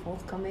 Were they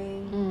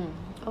forthcoming?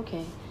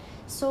 Okay,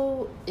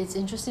 so it's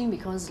interesting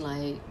because,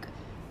 like,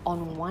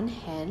 on one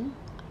hand,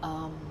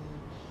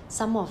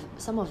 some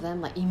of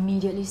them like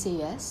immediately say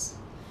yes.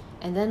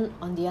 And then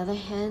on the other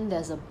hand,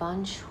 there's a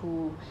bunch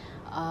who,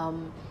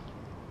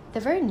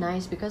 they're very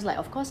nice because, like,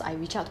 of course, I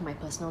reach out to my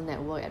personal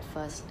network at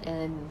first,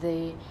 and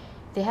they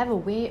have a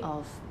way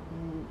of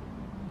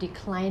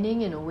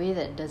declining in a way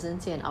that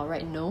doesn't say an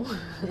outright no.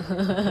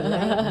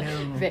 Polite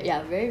no.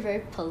 Very, very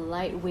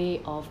polite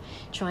way of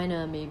trying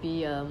to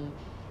maybe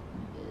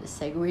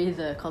segue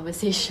the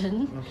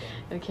conversation.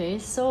 Okay,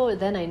 so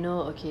then I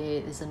know, okay,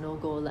 it's a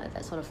no-go, like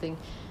that sort of thing.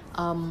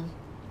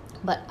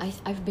 But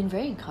I've been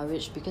very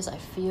encouraged because I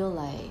feel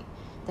like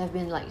there have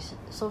been, like,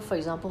 so for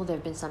example, there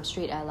have been some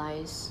straight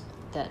allies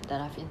that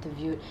I've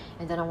interviewed,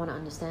 and then I want to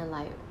understand,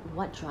 like,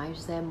 what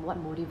drives them, what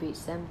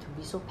motivates them to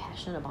be so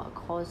passionate about a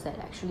cause that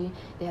actually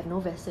they have no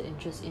vested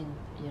interest in,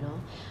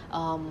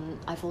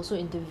 I've also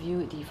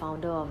interviewed the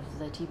founder of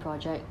the Tea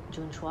Project,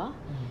 Jun Chua.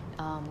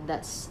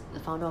 That's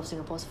the founder of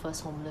Singapore's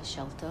first homeless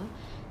shelter.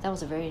 That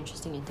was a very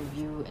interesting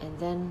interview. And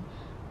then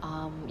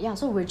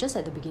So we're just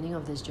at the beginning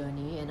of this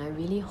journey, and I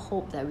really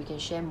hope that we can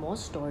share more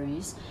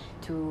stories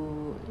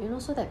to,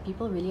 so that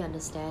people really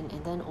understand,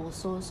 and then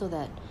also so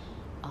that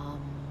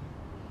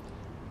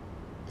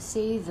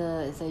say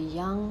the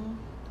young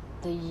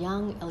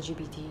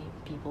LGBT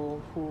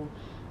people who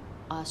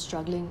are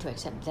struggling to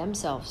accept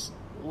themselves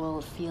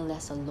will feel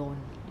less alone,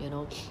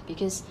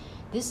 because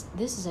this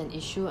is an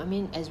issue. I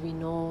mean, as we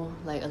know,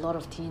 like a lot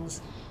of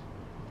teens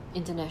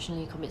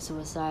internationally commit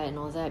suicide and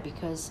all that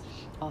because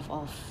of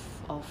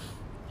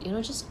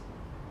just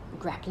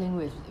grappling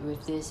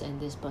with this and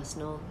this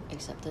personal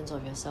acceptance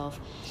of yourself.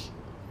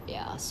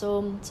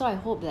 So I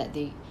hope that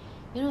they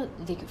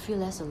could feel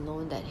less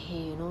alone, that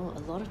hey,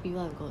 a lot of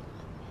people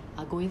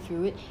are going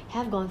through it,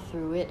 have gone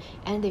through it,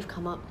 and they've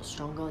come up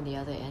stronger on the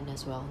other end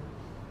as well.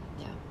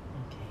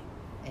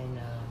 Okay. And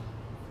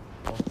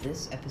for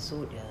this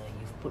episode,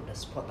 you've put the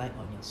spotlight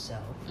on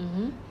yourself.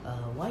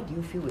 Why do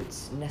you feel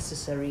it's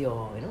necessary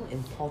or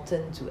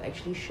important to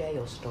actually share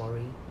your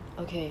story?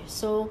 Okay,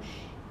 so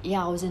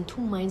I was in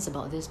two minds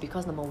about this,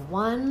 because number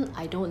one,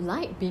 I don't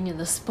like being in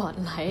the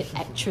spotlight.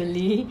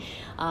 Actually,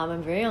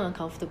 I'm very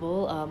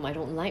uncomfortable. I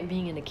don't like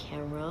being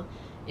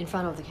in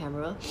front of the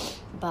camera,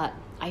 but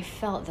I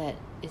felt that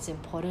it's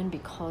important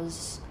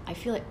because I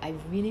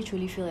really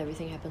truly feel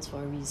everything happens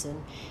for a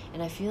reason,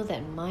 and I feel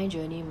that my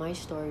journey, my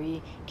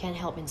story can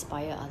help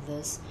inspire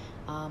others,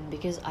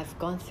 because I've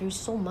gone through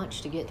so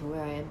much to get to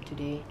where I am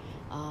today.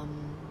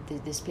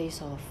 This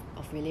place of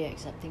really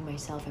accepting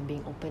myself and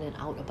being open and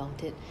out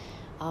about it.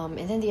 And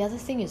then the other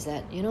thing is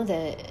that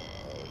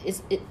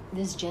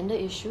this gender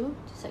issue,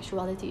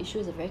 sexuality issue,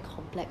 is a very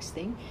complex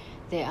thing.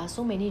 There are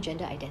so many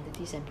gender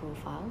identities and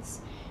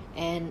profiles,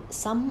 and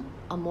some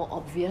are more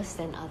obvious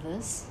than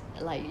others,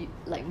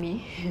 like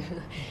me.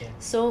 Okay.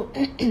 So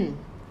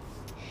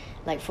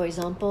like for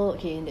example,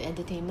 in the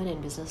entertainment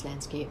and business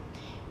landscape,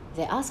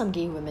 there are some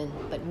gay women,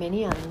 but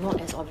many are not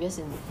as obvious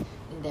in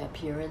their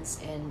appearance,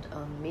 and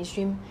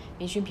mainstream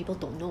people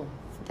don't know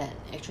that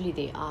actually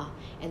they are,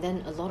 and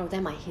then a lot of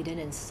them are hidden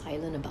and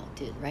silent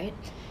about it, right?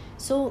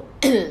 So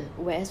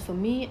whereas for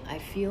me, I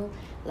feel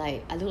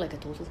like I look like a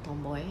total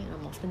tomboy, and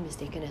I'm often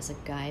mistaken as a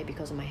guy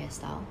because of my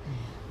hairstyle.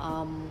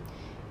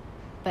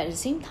 But at the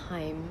same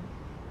time,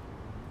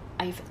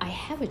 I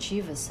have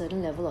achieved a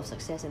certain level of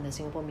success in the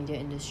Singapore media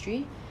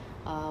industry.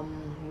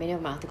 Many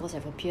of my articles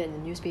have appeared in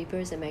the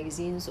newspapers and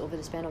magazines over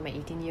the span of my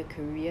 18-year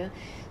career.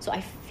 So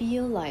I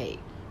feel like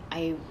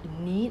I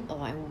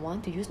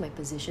want to use my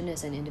position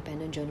as an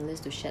independent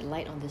journalist to shed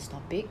light on this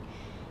topic,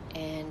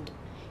 and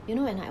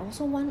and I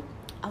also want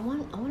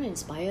to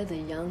inspire the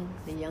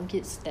young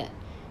kids that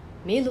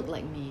may look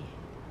like me,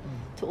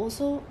 to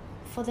also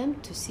for them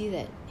to see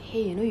that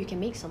hey, you can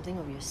make something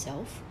of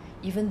yourself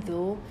even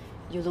though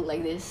you look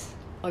like this,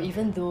 or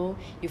even though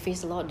you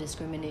face a lot of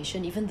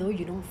discrimination, even though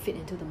you don't fit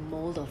into the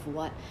mold of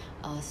what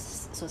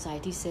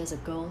society says a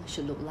girl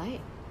should look like.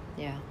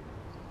 Okay.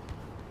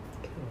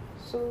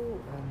 So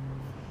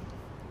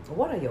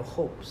what are your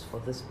hopes for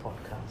this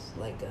podcast?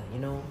 Like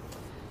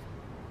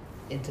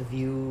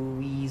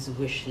interviewees,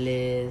 wish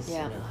list.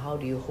 How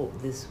do you hope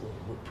this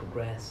would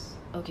progress?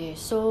 Okay,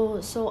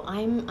 so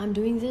I'm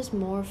doing this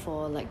more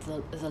for like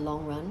the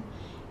long run,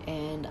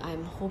 and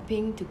I'm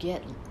hoping to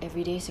get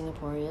everyday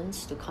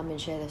Singaporeans to come and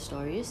share their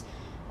stories,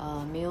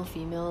 male,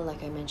 female,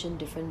 like I mentioned,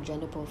 different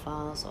gender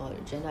profiles or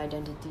gender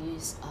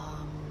identities.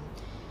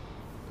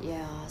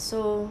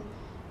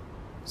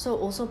 So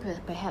also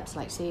perhaps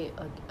like say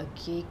a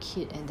gay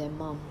kid and their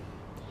mom,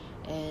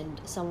 and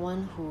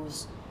someone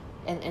who's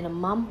and a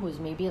mom who's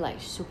maybe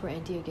like super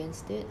anti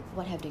against it.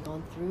 What have they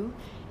gone through?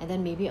 And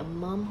then maybe a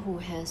mom who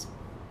has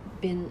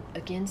been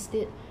against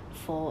it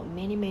for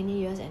many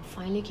years and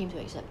finally came to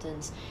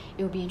acceptance.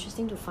 It will be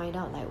interesting to find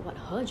out like what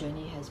her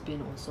journey has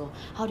been also.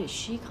 How did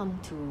she come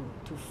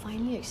to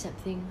finally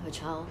accepting her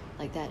child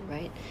like that,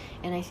 right?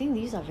 And I think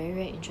these are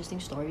very interesting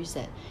stories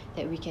that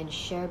we can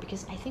share,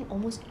 because I think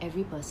almost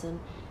every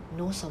person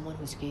knows someone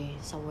who's gay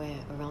somewhere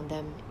around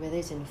them, whether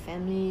it's in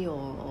family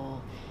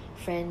or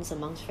friends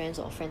amongst friends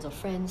or friends of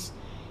friends.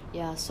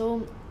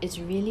 So it's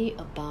really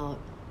about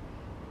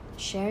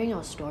sharing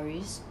our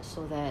stories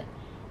so that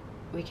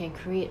we can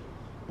create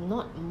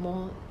not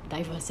more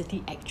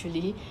diversity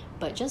actually,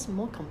 but just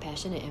more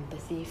compassion and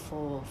empathy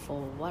for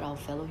what our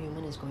fellow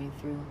human is going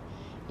through.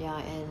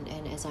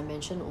 And as I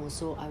mentioned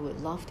also, I would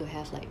love to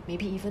have like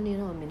maybe even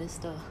a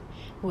minister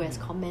who has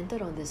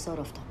commented on this sort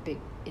of topic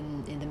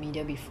in the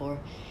media before,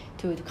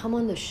 to come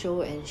on the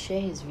show and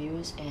share his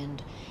views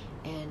and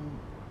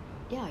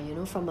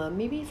from a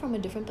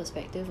different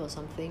perspective or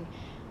something.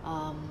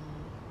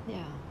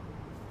 Okay.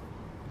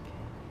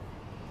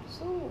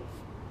 So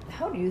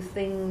how do you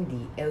think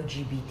the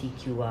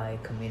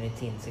LGBTQI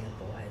community in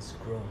Singapore has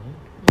grown?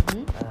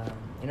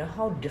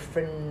 How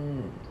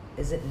different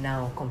is it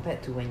now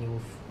compared to when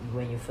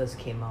you first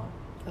came out?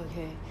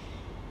 Okay,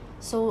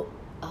 so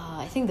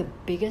I think the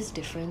biggest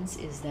difference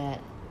is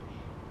that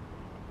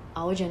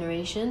our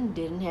generation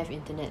didn't have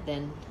internet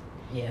then.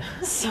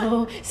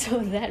 So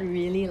that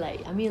really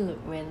look,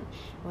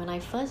 when I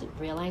first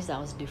realized I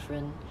was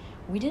different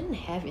we didn't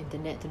have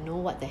internet to know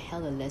what the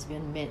hell a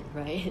lesbian meant,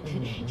 right?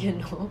 Mm-hmm. You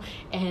know,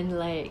 and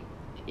like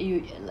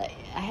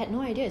I had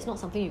no idea. It's not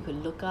something you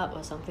could look up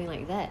or something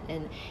like that,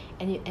 and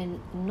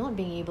not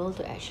being able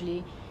to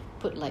actually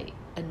put like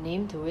a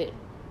name to it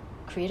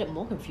created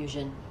more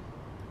confusion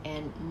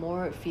and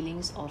more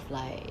feelings of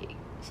like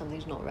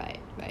something's not right.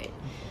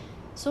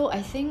 So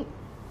I think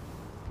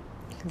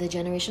the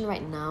generation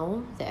right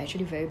now, they're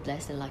actually very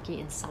blessed and lucky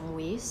in some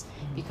ways,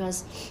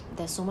 because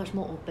there's so much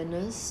more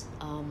openness.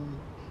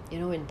 You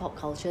know, in pop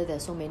culture,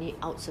 there's so many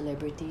out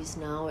celebrities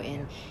now,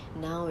 and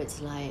now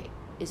it's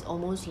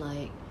almost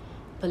like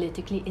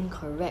politically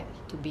incorrect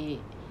to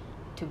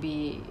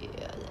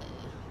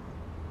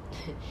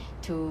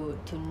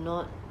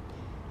not,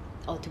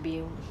 or to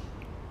be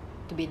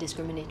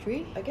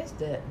discriminatory. I guess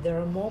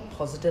there are more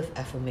positive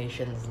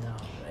affirmations now,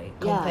 right?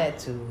 Compared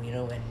to, you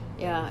know, when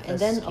and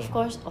then of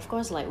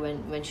course like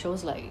when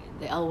shows like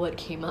the L Word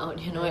came out,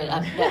 you know,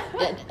 at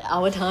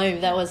our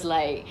time, that was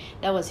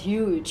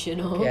huge, you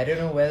know. Okay, I don't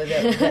know whether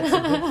that's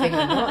a good thing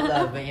or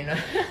not, but you know.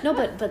 No,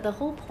 but the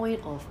whole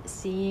point of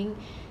seeing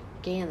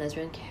gay and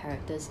lesbian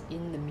characters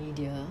in the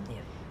media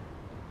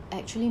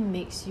actually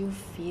makes you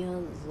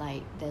feel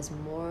like there's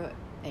more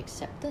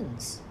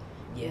acceptance.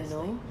 Yes, you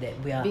know, like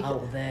that we are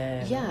out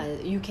there. Yeah,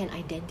 you can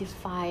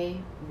identify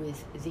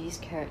with these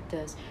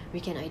characters.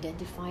 We can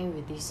identify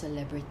with these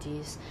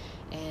celebrities,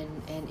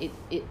 and it.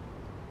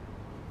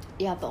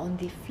 Yeah, but on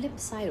the flip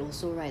side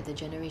also, right, the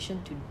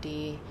generation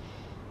today,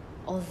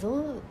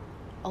 although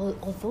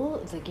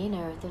the gay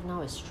narrative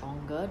now is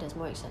stronger, there's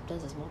more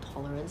acceptance, there's more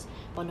tolerance,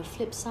 but on the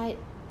flip side,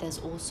 there's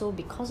also,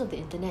 because of the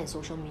internet and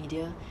social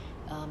media,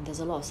 there's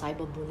a lot of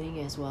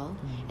cyberbullying as well,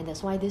 and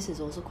that's why this is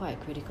also quite a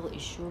critical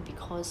issue,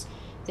 because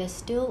there's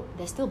still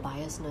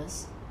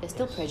biasness, there's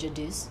still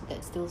prejudice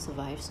that still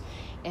survives,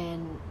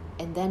 and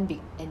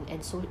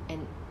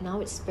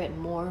now it's spread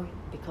more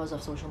because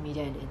of social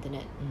media and the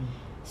internet.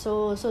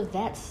 So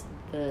that's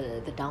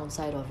the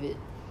downside of it.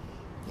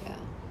 Yeah.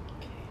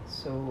 Okay.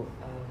 So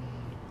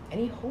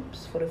any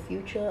hopes for the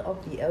future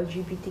of the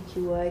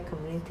LGBTQI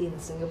community in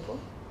Singapore?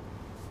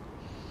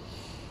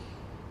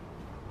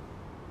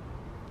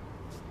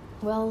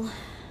 Well,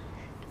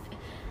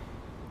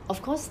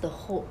 of course, the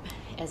hope,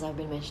 as I've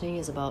been mentioning,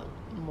 is about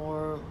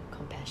more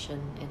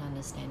compassion and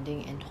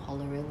understanding and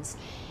tolerance,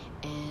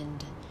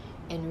 and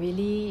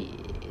really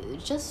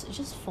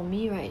just for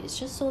me, right, it's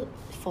just so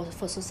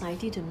for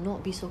society to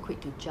not be so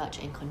quick to judge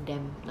and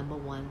condemn, number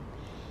one.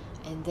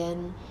 And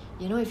then,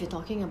 you know, if you're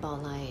talking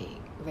about like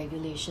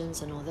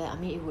regulations and all that, I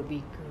mean, it would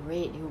be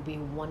great, it would be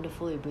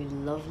wonderful, it would be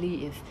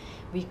lovely if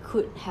we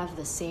could have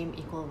the same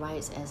equal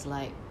rights as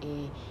like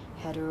a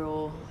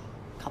hetero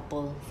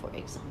couple, for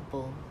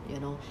example, you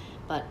know.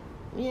 But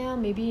yeah,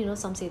 maybe, you know,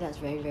 some say that's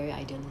very, very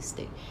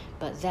idealistic,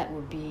 but that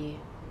would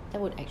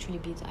actually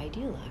be the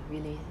ideal,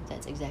 really.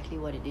 That's exactly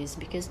what it is,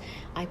 because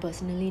I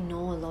personally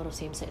know a lot of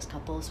same-sex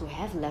couples who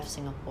have left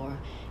Singapore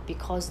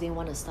because they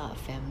want to start a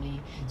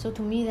family. So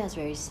to me, that's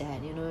very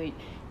sad, you know.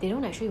 They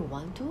don't actually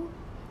want to,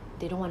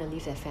 they don't want to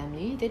leave their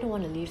family, they don't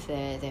want to leave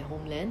their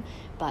homeland,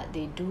 but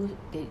they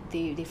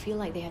feel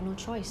like they have no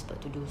choice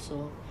but to do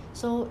so.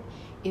 So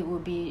it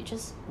would be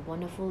just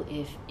wonderful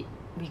if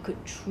we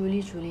could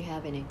truly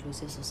have an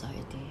inclusive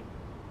society.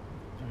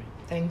 All right.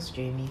 Thanks,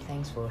 Jamie.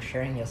 Thanks for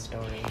sharing your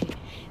story.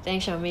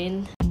 Thanks,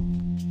 Charmaine.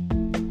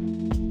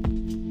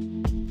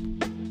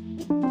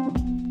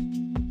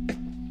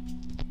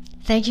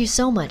 Thank you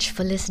so much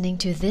for listening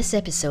to this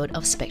episode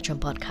of Spectrum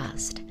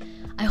Podcast.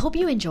 I hope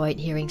you enjoyed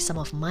hearing some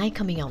of my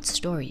coming out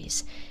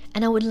stories,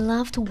 and I would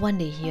love to one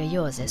day hear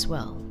yours as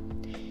well.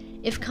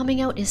 If coming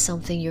out is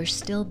something you're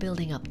still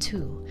building up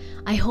to,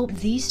 I hope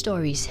these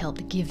stories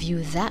help give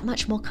you that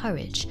much more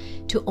courage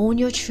to own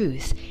your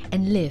truth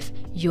and live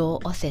your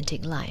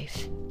authentic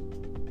life.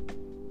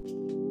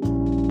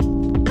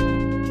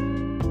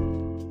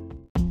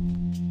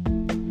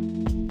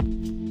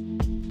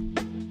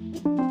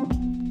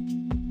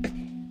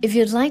 If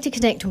you'd like to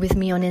connect with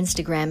me on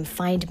Instagram,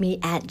 find me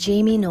at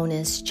Jamie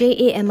Nonis,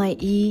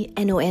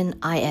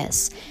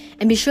 JamienoNIS,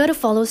 and be sure to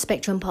follow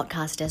Spectrum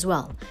Podcast as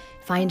well.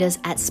 Find us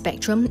at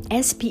Spectrum,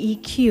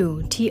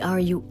 SPEQTRUM,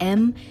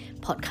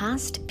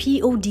 Podcast,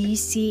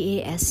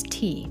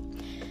 PODCAST.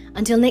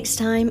 Until next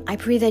time, I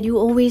pray that you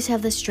always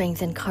have the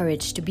strength and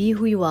courage to be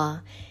who you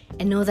are,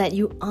 and know that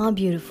you are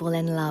beautiful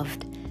and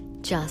loved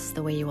just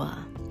the way you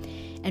are.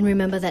 And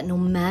remember that no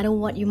matter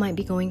what you might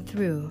be going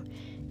through,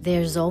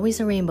 there's always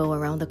a rainbow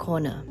around the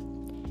corner.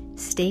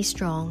 Stay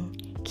strong,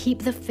 keep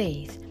the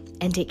faith,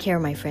 and take care,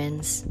 my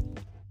friends.